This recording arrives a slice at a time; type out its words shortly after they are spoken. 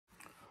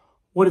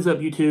What is up,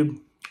 YouTube?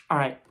 All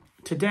right,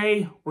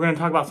 today we're going to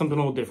talk about something a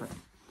little different.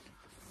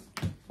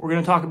 We're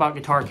going to talk about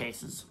guitar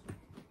cases.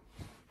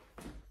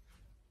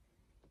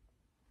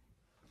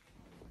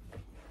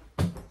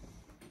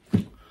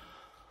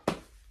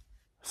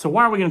 So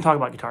why are we going to talk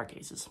about guitar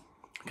cases?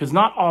 Because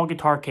not all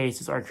guitar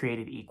cases are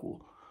created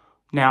equal.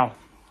 Now,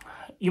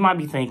 you might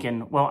be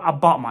thinking, well, I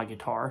bought my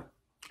guitar,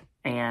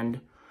 and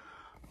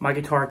my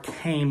guitar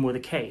came with a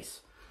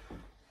case.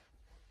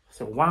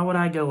 So why would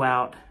I go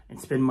out and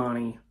spend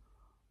money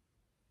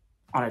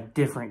on a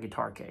different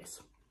guitar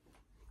case?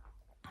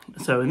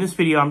 So in this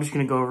video, I'm just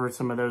going to go over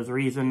some of those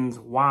reasons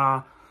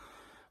why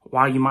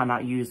you might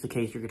not use the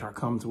case your guitar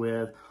comes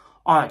with,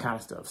 all that kind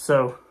of stuff.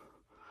 So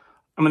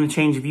I'm going to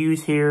change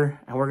views here,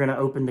 and we're going to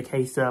open the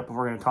case up, and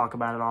we're going to talk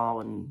about it all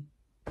and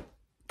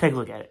take a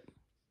look at it.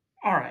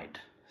 All right,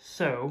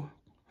 so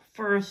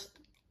first,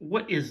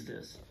 what is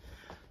this?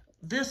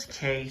 This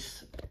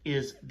case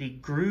is the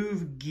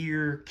Gruv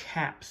Gear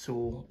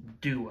Capsule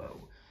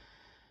Duo.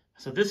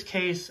 So this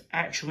case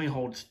actually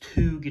holds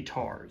 2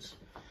 guitars.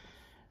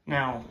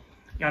 Now,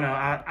 y'all know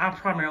I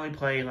primarily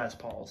play Les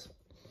Pauls,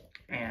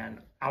 and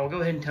I will go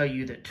ahead and tell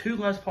you that 2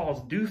 Les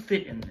Pauls do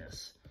fit in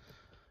this,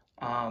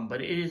 but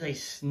it is a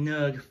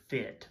snug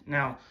fit.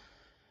 Now,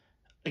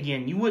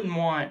 again, you wouldn't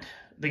want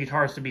the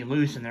guitars to be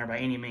loose in there by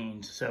any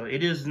means, so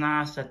it is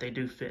nice that they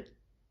do fit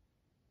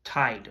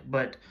tight,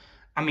 but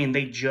I mean,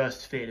 they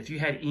just fit. If you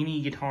had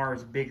any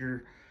guitars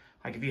bigger,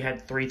 like if you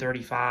had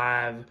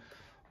 335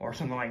 or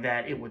something like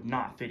that, it would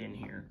not fit in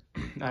here.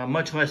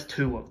 Much less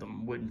 2 of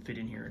them wouldn't fit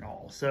in here at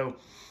all. So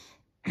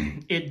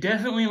it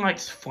definitely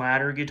likes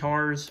flatter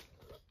guitars.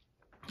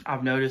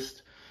 I've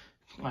noticed,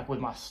 like with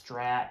my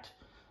Strat,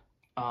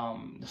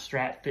 the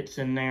Strat fits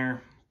in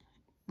there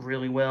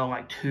really well.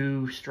 Like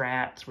 2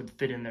 Strats would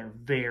fit in there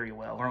very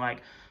well. Or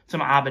like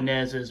some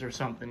Ibanez's or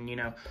something, you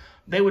know.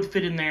 They would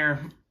fit in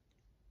there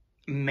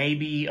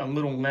maybe a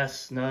little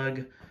less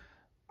snug.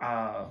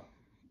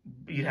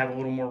 You'd have a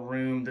little more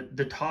room.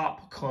 The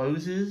top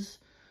closes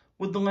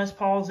with the Les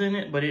Pauls in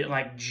it, but it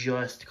like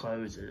just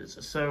closes.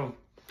 So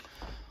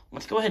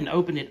let's go ahead and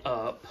open it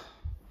up.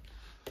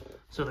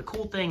 So the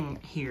cool thing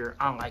here,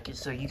 I like it.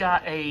 So you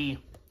got a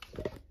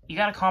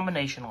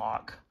combination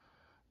lock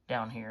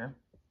down here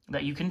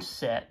that you can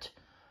set,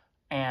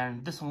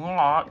 and this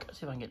lock, let's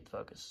see if I can get the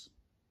focus.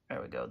 There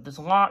we go. This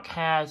lock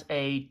has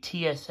a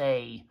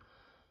TSA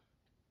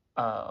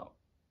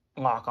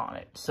lock on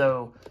it.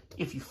 So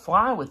if you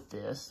fly with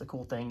this, the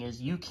cool thing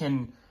is you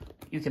can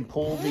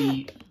pull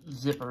the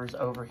zippers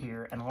over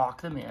here and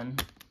lock them in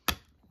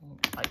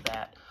like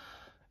that.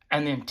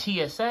 And then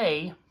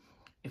TSA,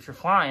 if you're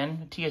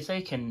flying,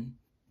 TSA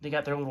they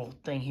got their little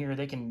thing here.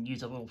 They can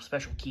use a little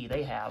special key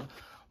they have.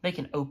 They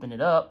can open it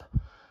up,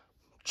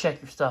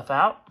 check your stuff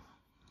out,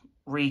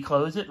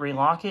 reclose it,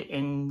 relock it,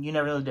 and you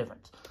never know the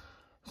difference.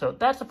 So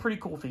that's a pretty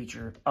cool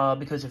feature,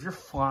 because if you're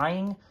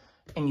flying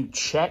and you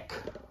check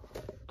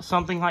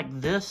something like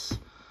this,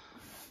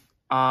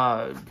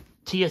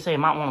 TSA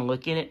might want to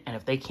look in it, and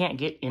if they can't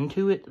get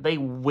into it, they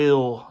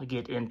will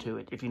get into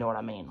it, if you know what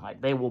I mean.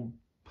 Like, they will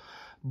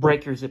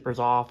break your zippers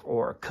off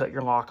or cut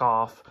your lock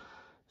off.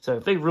 So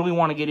if they really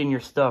want to get in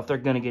your stuff, they're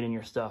going to get in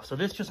your stuff. So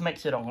this just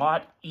makes it a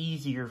lot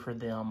easier for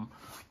them.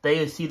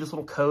 They see this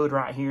little code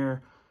right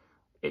here.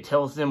 It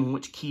tells them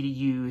which key to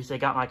use. They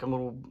got like a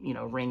little, you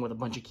know, ring with a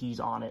bunch of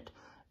keys on it.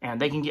 And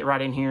they can get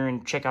right in here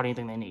and check out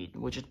anything they need,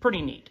 which is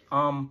pretty neat.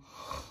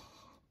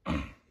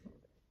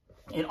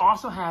 It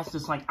also has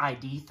this like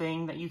ID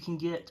thing that you can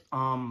get.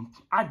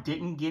 I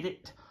didn't get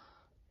it,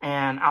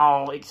 and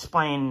I'll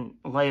explain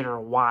later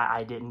why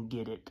I didn't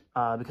get it,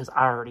 because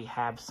I already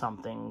have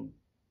something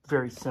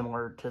very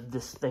similar to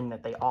this thing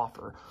that they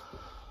offer.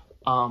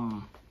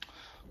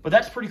 But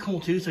that's pretty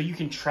cool too. So you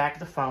can track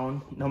the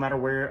phone no matter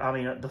where. I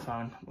mean, the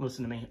phone.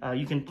 Listen to me.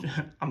 You can.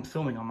 I'm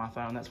filming on my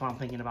phone. That's why I'm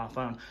thinking about a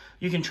phone.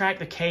 You can track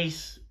the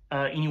case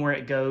anywhere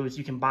it goes.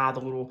 You can buy the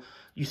little.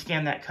 You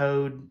scan that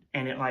code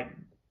and it like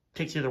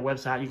takes you to their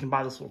website. You can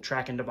buy this little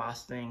tracking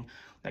device thing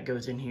that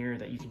goes in here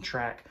that you can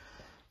track.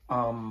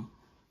 So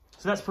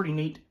that's pretty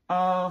neat.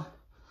 Let's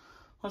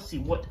see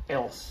what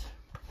else.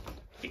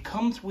 It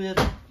comes with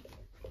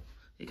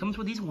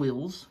these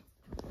wheels.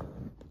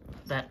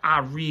 That I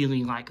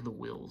really like the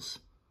wheels.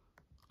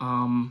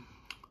 The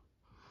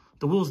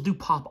wheels do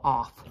pop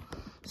off,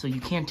 so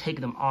you can take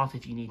them off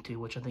if you need to,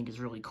 which I think is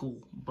really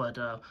cool. But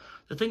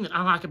the thing that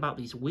I like about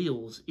these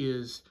wheels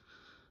is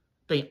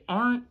they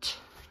aren't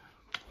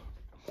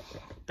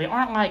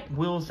like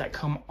wheels that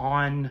come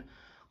on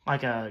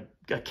like a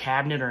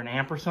cabinet or an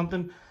amp or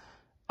something.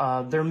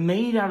 They're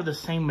made out of the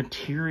same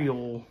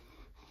material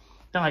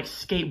that like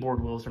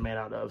skateboard wheels are made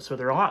out of, so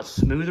they're a lot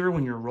smoother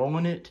when you're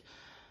rolling it.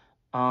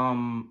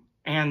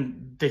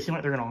 And they seem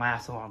like they're going to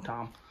last a long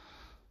time.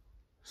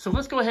 So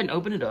let's go ahead and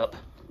open it up.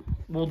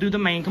 We'll do the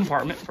main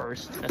compartment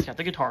first. That's got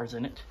the guitars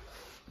in it.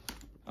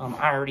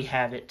 I already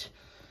have it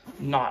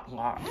not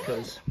locked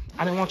because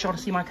I didn't want y'all to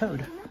see my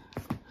code.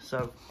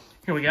 So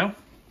here we go.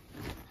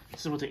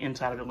 This is what the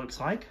inside of it looks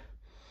like.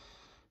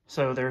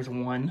 So there's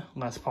one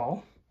Les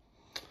Paul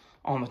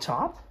on the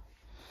top.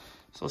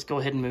 So let's go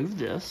ahead and move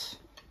this.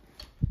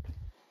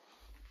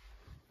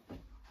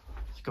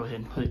 Let's go ahead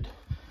and put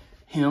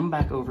him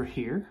back over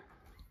here.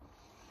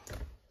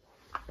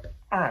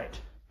 All right.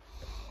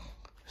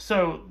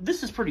 So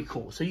this is pretty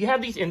cool. So you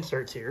have these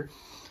inserts here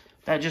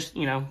that just,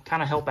 you know,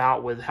 kind of help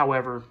out with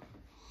however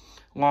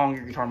long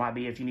your guitar might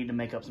be if you need to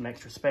make up some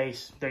extra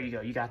space. There you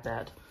go. You got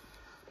that.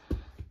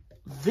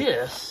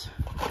 This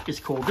is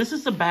cool. This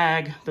is the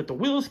bag that the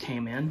wheels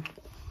came in,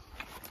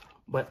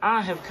 but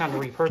I have kind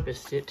of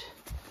repurposed it,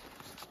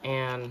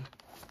 and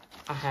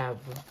I have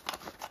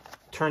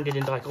turned it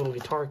into like a little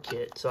guitar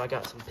kit. So I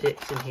got some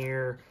picks in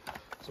here,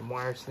 some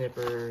wire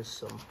snippers,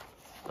 some,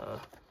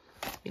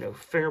 you know,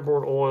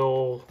 fingerboard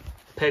oil,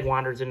 peg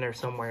winders in there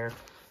somewhere.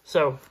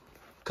 So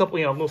a couple,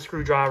 you know, little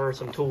screwdrivers,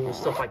 some tools,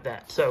 stuff like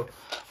that. So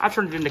I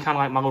turned it into kind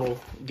of like my little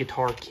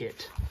guitar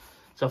kit.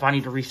 So if I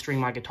need to restring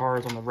my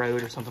guitars on the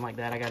road or something like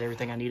that, I got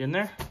everything I need in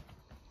there.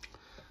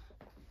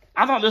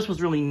 I thought this was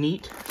really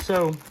neat.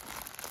 So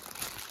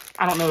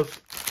I don't know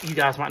if you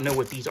guys might know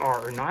what these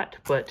are or not,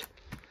 but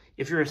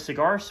if you're a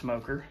cigar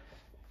smoker,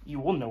 you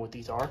will know what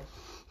these are.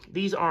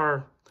 These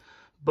are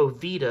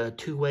Bovita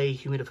two-way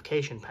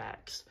humidification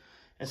packs.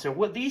 And so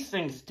what these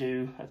things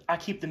do, I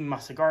keep them in my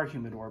cigar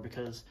humidor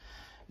because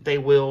they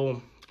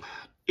will,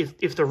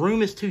 if the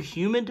room is too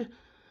humid,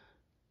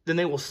 then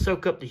they will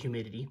soak up the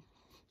humidity.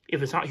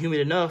 If it's not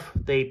humid enough,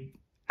 they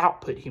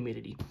output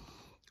humidity.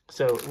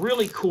 So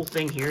really cool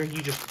thing here.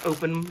 You just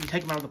open them, you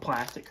take them out of the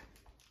plastic,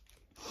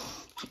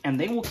 and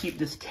they will keep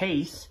this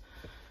case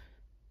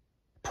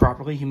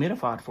properly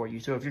humidified for you.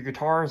 So if your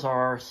guitars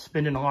are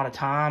spending a lot of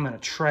time in a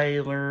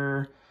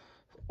trailer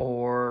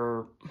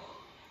or,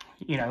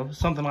 you know,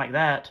 something like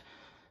that,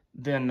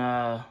 then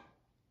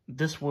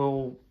this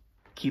will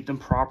keep them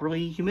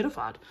properly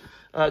humidified.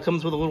 It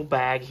comes with a little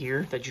bag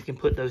here that you can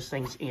put those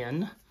things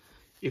in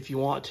if you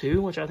want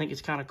to, which I think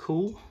is kind of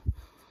cool.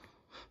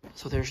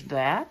 So there's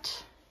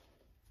that.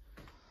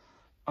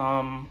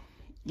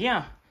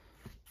 Yeah.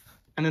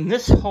 And then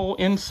this whole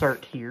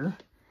insert here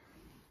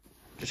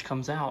just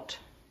comes out.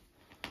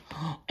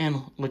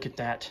 And look at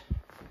that.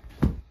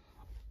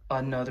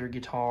 Another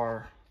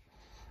guitar.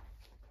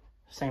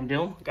 Same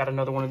deal. Got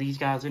another one of these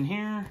guys in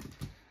here.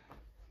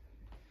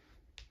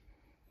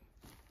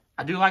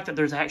 I do like that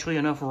there's actually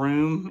enough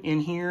room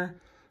in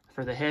here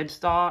for the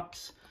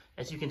headstocks.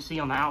 As you can see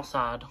on the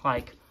outside,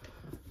 like,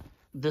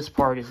 this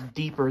part is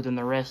deeper than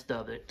the rest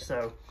of it.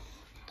 So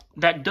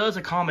that does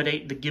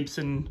accommodate the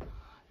Gibson,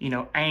 you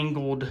know,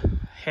 angled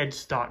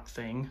headstock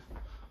thing,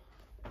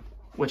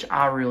 which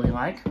I really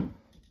like.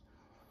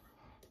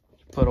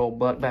 Put old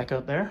Buck back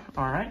up there.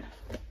 All right.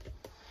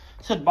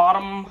 So the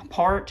bottom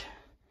part,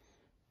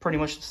 pretty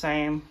much the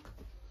same.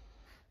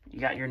 You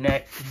got your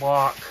neck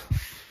block,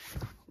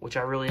 which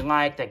I really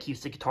like. That keeps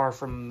the guitar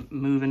from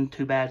moving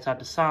too bad side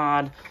to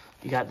side.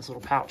 You got this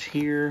little pouch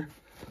here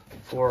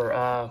for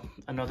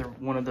another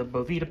one of the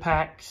Bovita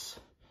packs.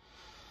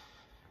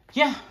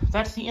 Yeah,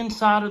 that's the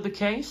inside of the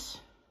case.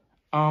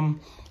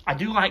 I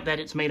do like that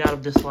it's made out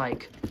of this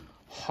like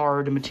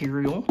hard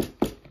material.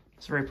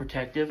 It's very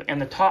protective. And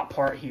the top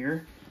part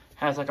here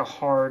has like a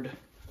hard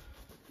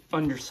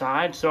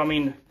underside. So, I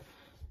mean,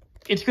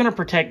 it's going to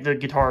protect the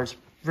guitars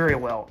very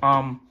well.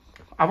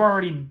 I've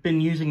already been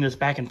using this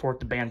back and forth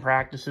to band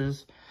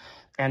practices.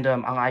 And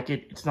I like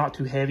it. It's not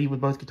too heavy with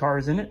both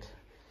guitars in it.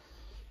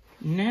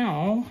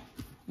 Now,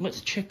 let's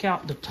check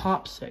out the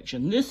top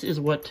section. This is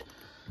what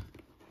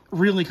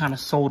really kind of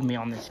sold me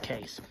on this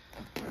case.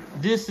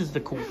 This is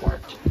the cool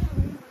part.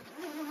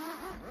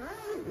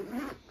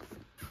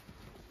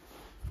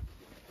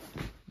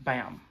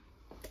 Bam.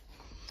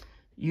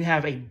 You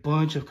have a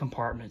bunch of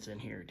compartments in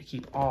here to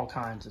keep all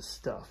kinds of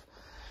stuff.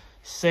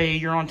 Say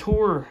you're on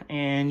tour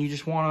and you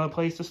just want a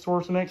place to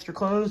store some extra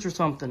clothes or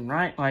something,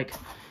 right? Like,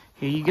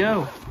 here you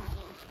go.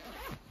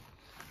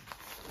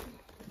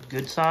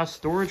 Good sized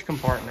storage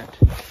compartment.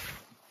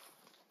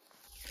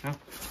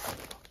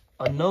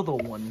 Another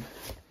one,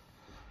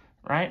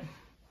 right?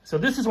 So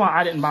this is why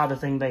I didn't buy the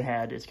thing they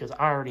had. It's because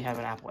I already have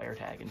an Apple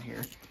AirTag in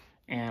here,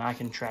 and I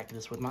can track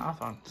this with my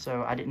iPhone.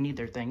 So I didn't need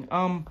their thing.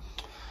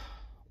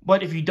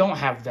 But if you don't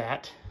have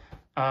that,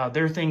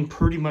 their thing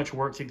pretty much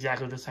works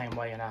exactly the same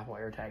way an Apple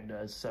AirTag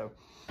does. So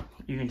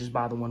you can just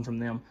buy the one from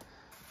them.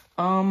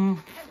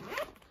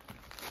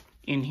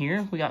 In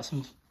here, we got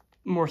some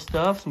more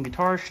stuff, some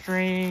guitar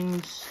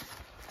strings,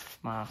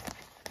 my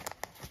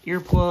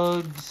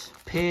earplugs,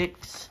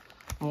 picks,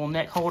 a little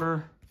neck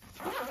holder.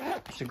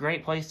 It's a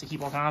great place to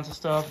keep all kinds of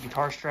stuff.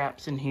 Guitar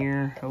straps in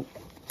here. Oh,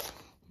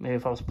 maybe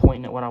if I was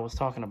pointing at what I was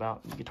talking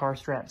about. Guitar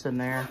straps in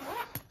there.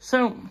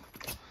 So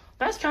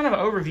that's kind of an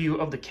overview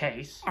of the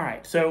case. All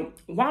right, so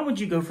why would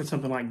you go for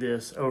something like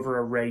this over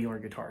a regular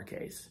guitar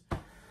case?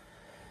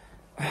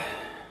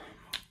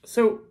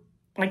 So,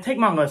 like, take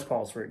my Les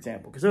Pauls, for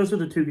example, because those are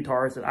the two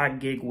guitars that I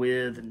gig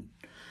with and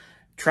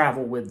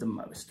travel with the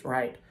most,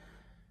 right?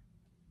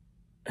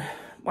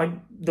 Like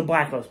the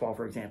black Les Paul,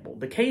 for example.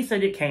 The case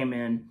that it came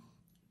in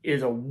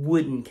is a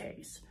wooden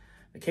case.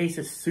 The case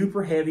is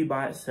super heavy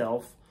by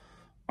itself.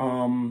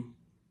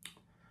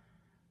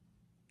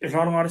 there's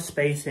not a lot of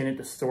space in it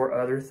to store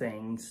other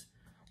things.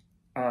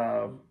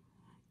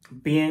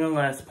 Being a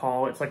Les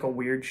Paul, it's like a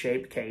weird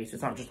shaped case.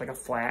 It's not just like a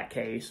flat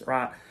case,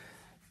 right?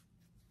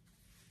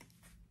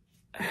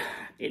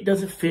 It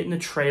doesn't fit in the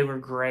trailer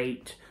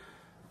great.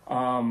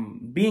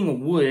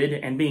 Being wood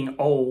and being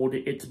old,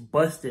 it's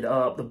busted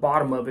up. The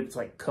bottom of it's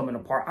like coming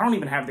apart. I don't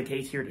even have the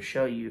case here to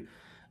show you.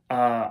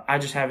 I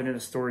just have it in a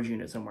storage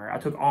unit somewhere. I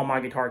took all my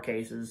guitar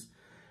cases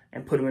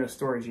and put them in a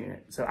storage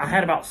unit. So I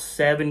had about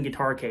 7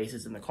 guitar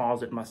cases in the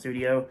closet in my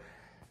studio.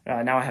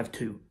 Now I have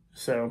 2.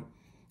 So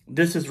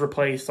this has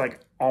replaced like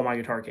all my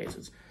guitar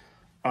cases.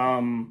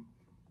 But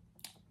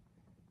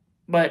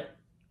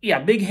yeah,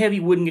 big heavy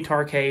wooden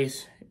guitar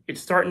case.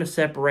 It's starting to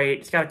separate.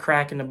 It's got a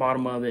crack in the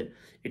bottom of it.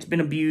 It's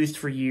been abused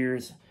for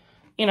years.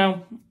 You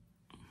know,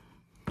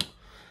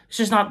 it's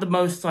just not the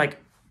most like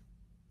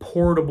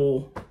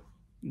portable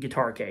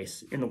guitar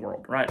case in the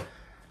world, right?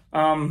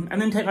 And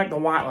then take like the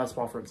white Les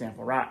Paul, for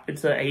example, right?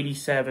 It's a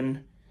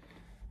 87.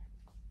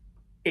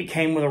 It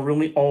came with a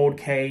really old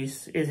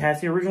case. It has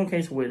the original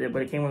case with it,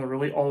 but it came with a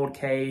really old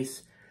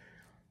case.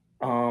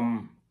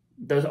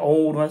 Those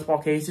old Les Paul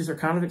cases are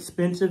kind of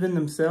expensive in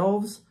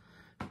themselves.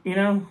 You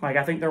know, like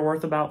I think they're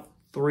worth about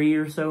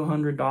 $300 or so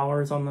on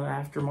the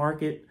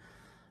aftermarket.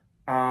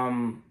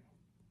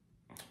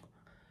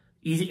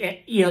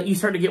 You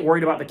start to get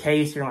worried about the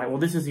case. You're like, well,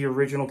 this is the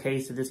original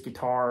case of this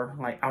guitar.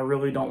 Like, I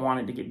really don't want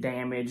it to get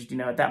damaged. You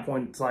know, at that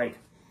point, it's like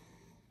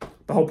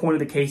the whole point of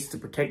the case is to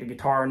protect the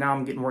guitar. Now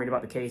I'm getting worried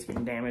about the case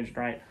getting damaged,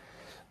 right?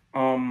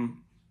 Not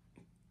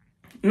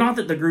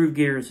that the Gruv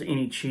Gear is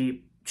any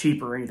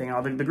cheaper or anything.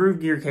 The Gruv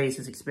Gear case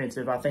is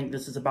expensive. I think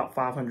this is about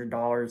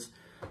 $500,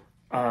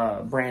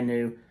 brand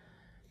new.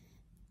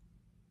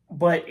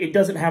 But it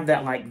doesn't have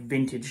that, like,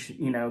 vintage,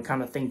 you know,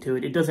 kind of thing to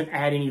it. It doesn't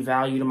add any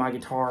value to my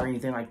guitar or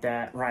anything like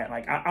that, right?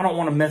 Like, I don't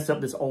want to mess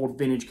up this old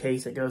vintage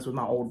case that goes with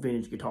my old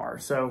vintage guitar.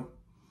 So,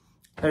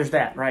 there's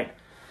that, right?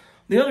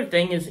 The other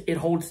thing is it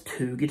holds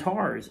 2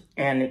 guitars.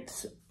 And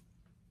it's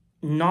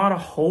not a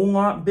whole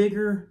lot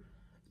bigger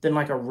than,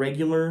 like, a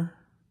regular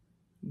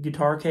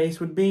guitar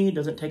case would be. It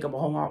doesn't take up a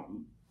whole lot,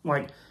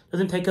 like,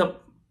 doesn't take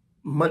up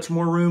much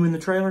more room in the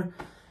trailer.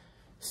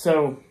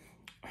 So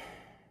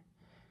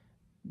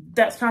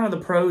that's kind of the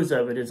pros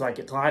of it, is like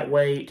it's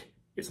lightweight,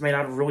 it's made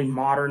out of really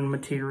modern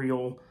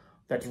material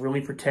that's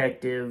really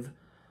protective.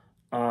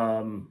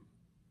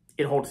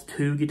 It holds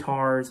 2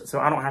 guitars, so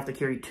I don't have to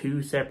carry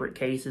 2 separate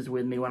cases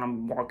with me when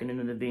I'm walking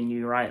into the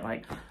venue, right?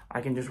 Like,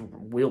 I can just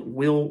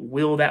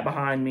wheel that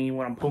behind me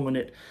when I'm pulling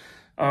it.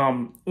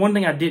 One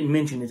thing I didn't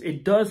mention is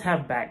it does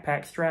have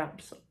backpack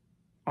straps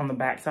on the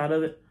back side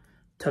of it,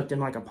 tucked in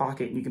like a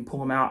pocket, and you can pull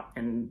them out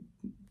and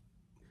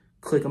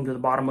click them to the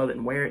bottom of it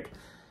and wear it.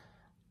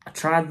 I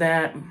tried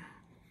that.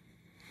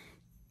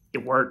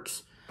 It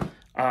works.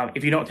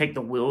 If you don't take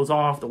the wheels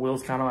off, the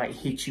wheels kind of like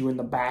hit you in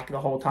the back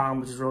the whole time,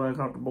 which is really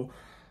uncomfortable.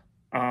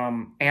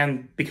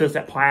 And because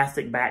that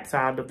plastic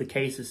backside of the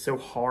case is so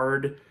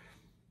hard,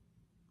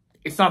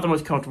 it's not the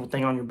most comfortable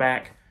thing on your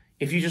back.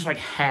 If you just like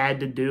had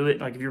to do it,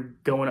 like if you're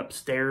going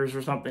upstairs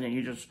or something and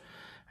you just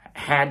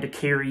had to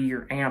carry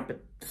your amp at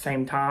the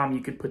same time,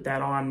 you could put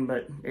that on,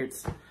 but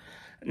it's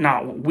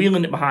not.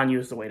 Wheeling it behind you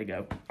is the way to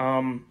go.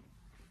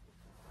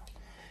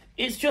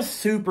 It's just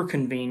super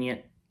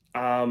convenient.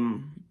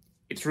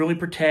 It's really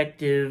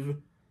protective.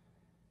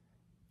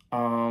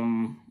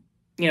 You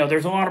know,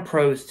 there's a lot of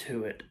pros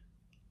to it.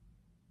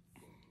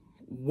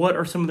 What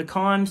are some of the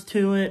cons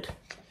to it?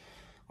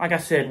 Like I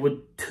said,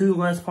 with 2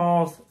 Les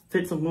Pauls,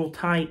 fits a little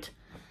tight.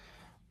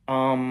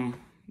 You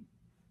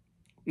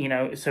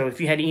know, so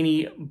if you had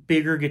any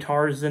bigger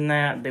guitars than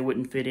that, they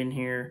wouldn't fit in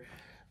here.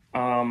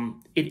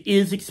 It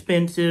is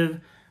expensive.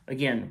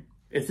 Again,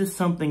 is this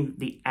something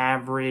the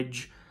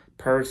average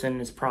person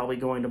is probably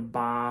going to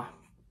buy?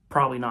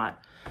 Probably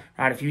not.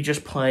 Right? If you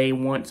just play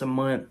once a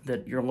month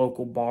at your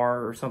local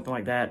bar or something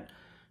like that,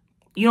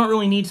 you don't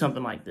really need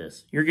something like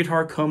this. Your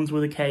guitar comes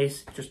with a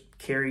case. Just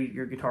carry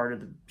your guitar to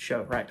the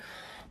show, right?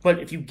 But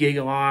if you gig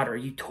a lot, or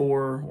you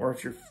tour, or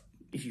if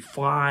you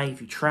fly,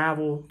 if you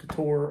travel to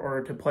tour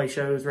or to play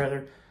shows,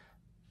 rather,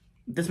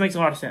 this makes a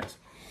lot of sense.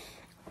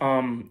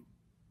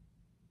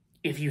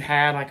 If you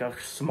had like a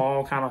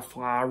small kind of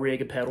fly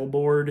rig, a pedal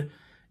board,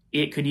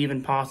 it could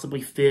even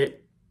possibly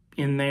fit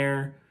in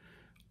there,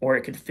 or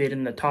it could fit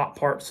in the top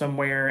part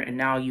somewhere, and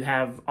now you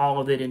have all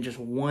of it in just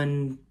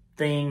one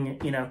thing.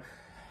 You know,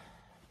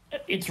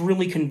 it's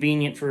really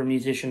convenient for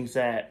musicians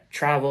that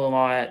travel a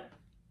lot,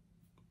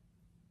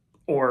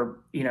 or,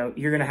 you know,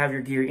 you're going to have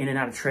your gear in and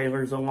out of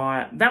trailers a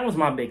lot. That was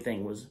my big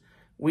thing, was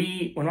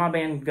when my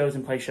band goes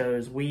and plays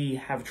shows, we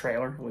have a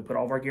trailer. We put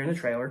all of our gear in the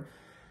trailer,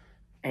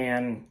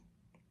 and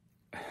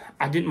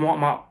I didn't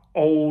want my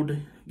old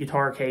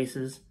guitar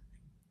cases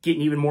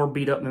getting even more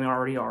beat up than they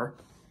already are.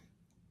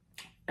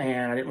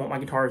 And I didn't want my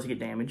guitars to get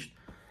damaged.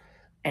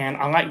 And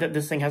I like that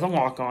this thing has a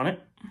lock on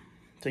it,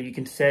 so you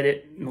can set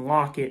it and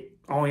lock it.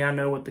 Only I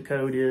know what the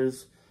code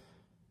is,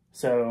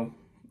 so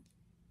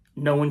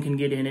no one can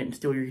get in it and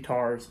steal your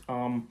guitars.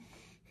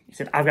 He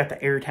said, I've got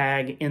the air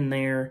tag in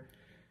there.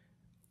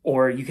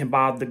 or you can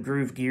buy the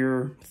Gruv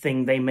Gear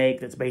thing they make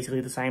that's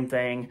basically the same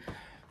thing.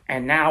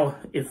 And now,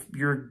 if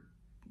your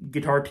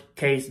guitar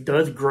case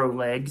does grow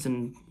legs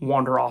and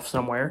wander off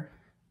somewhere,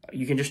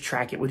 you can just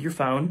track it with your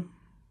phone,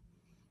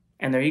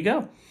 and there you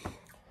go.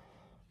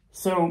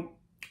 So,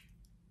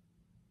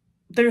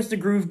 there's the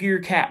Gruv Gear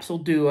Capsule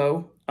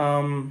Duo.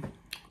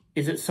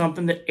 Is it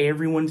something that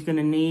everyone's going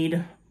to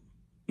need?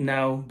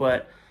 No,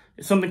 but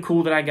it's something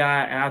cool that I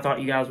got, and I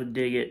thought you guys would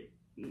dig it.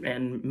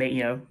 And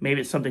maybe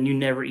it's something you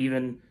never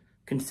even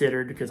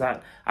considered, because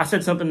I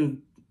said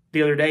something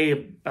the other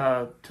day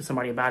to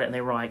somebody about it, and they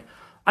were like,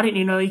 I didn't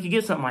even know you could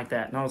get something like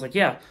that. And I was like,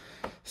 yeah.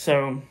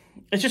 So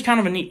it's just kind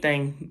of a neat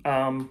thing.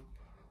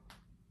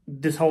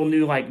 This whole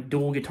new like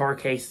dual guitar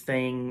case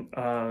thing,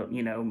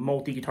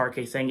 multi-guitar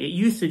case thing. It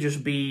used to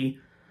just be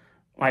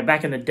like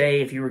back in the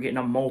day, if you were getting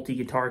a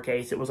multi-guitar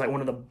case, it was like one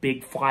of the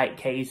big flight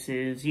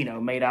cases,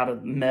 made out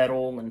of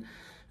metal, and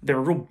they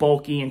were real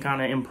bulky and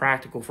kind of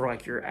impractical for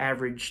like your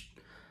average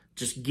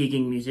just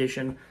gigging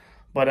musician.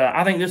 But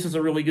I think this is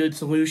a really good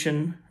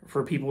solution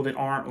for people that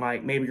aren't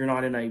like, maybe you're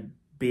not in a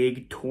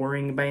big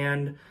touring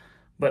band,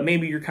 but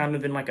maybe you're kind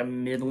of in like a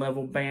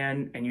mid-level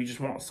band and you just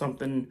want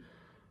something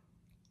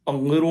a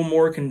little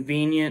more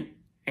convenient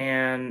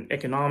and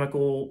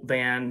economical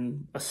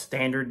than a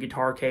standard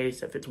guitar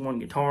case. If it's one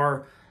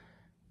guitar,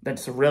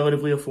 that's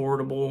relatively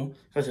affordable.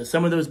 Because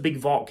some of those big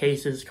vault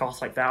cases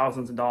cost like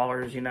thousands of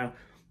dollars,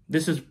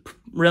 This is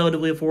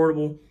relatively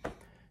affordable.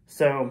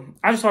 So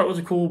I just thought it was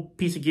a cool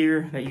piece of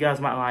gear that you guys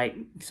might like.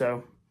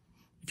 So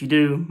if you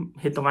do,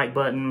 hit the like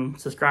button,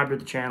 subscribe to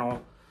the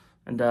channel.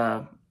 And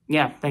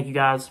yeah, thank you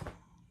guys.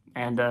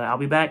 And I'll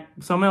be back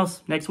with something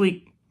else next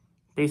week.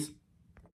 Peace.